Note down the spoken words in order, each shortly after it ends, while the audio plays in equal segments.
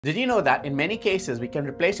Did you know that in many cases we can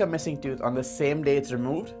replace your missing tooth on the same day it's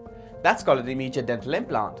removed? That's called an immediate dental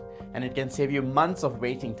implant, and it can save you months of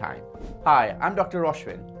waiting time. Hi, I'm Dr.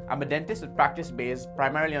 Roshwin. I'm a dentist with practice based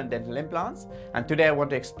primarily on dental implants, and today I want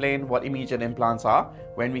to explain what immediate implants are,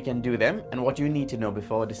 when we can do them, and what you need to know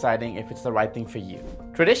before deciding if it's the right thing for you.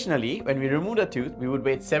 Traditionally, when we removed a tooth, we would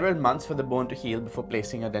wait several months for the bone to heal before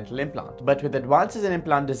placing a dental implant. But with advances in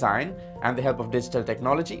implant design and the help of digital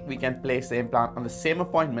technology, we can place the implant on the same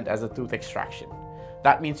appointment as a tooth extraction.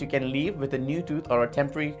 That means you can leave with a new tooth or a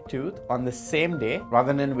temporary tooth on the same day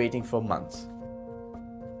rather than waiting for months.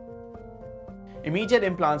 Immediate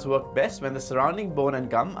implants work best when the surrounding bone and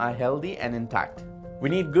gum are healthy and intact. We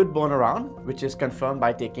need good bone around, which is confirmed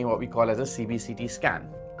by taking what we call as a CBCT scan.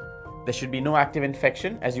 There should be no active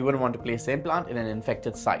infection, as you wouldn't want to place the implant in an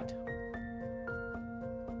infected site.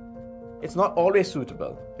 It's not always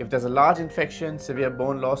suitable. If there's a large infection, severe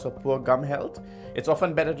bone loss, or poor gum health, it's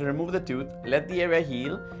often better to remove the tooth, let the area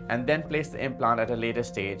heal, and then place the implant at a later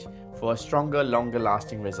stage for a stronger, longer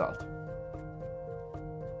lasting result.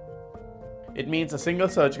 It means a single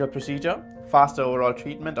surgical procedure, faster overall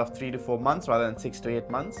treatment of 3 to 4 months rather than 6 to 8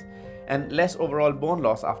 months, and less overall bone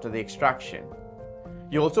loss after the extraction.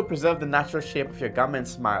 You also preserve the natural shape of your gum and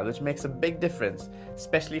smile, which makes a big difference,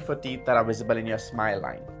 especially for teeth that are visible in your smile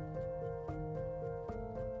line.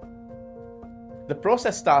 The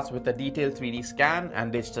process starts with a detailed 3D scan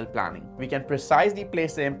and digital planning. We can precisely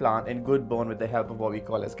place the implant in good bone with the help of what we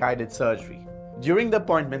call as guided surgery. During the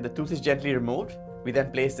appointment, the tooth is gently removed. We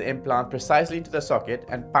then place the implant precisely into the socket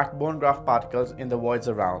and pack bone graft particles in the voids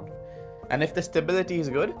around. And if the stability is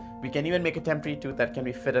good, we can even make a temporary tooth that can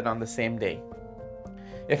be fitted on the same day.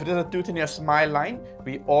 If it is a tooth in your smile line,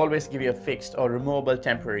 we always give you a fixed or removable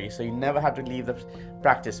temporary, so you never have to leave the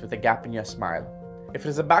practice with a gap in your smile. If it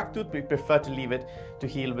is a back tooth, we prefer to leave it to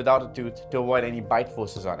heal without a tooth to avoid any bite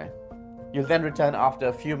forces on it. You'll then return after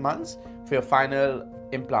a few months for your final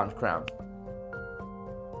implant crown.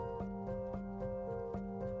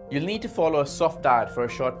 You'll need to follow a soft diet for a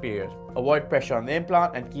short period, avoid pressure on the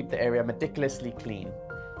implant, and keep the area meticulously clean.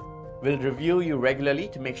 We'll review you regularly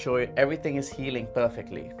to make sure everything is healing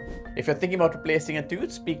perfectly. If you're thinking about replacing a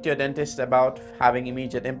tooth, speak to your dentist about having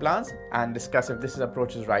immediate implants and discuss if this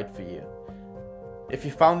approach is right for you. If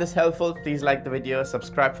you found this helpful, please like the video,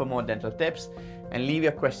 subscribe for more dental tips, and leave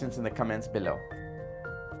your questions in the comments below.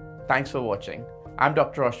 Thanks for watching. I'm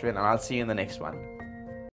Dr. Roshwin, and I'll see you in the next one.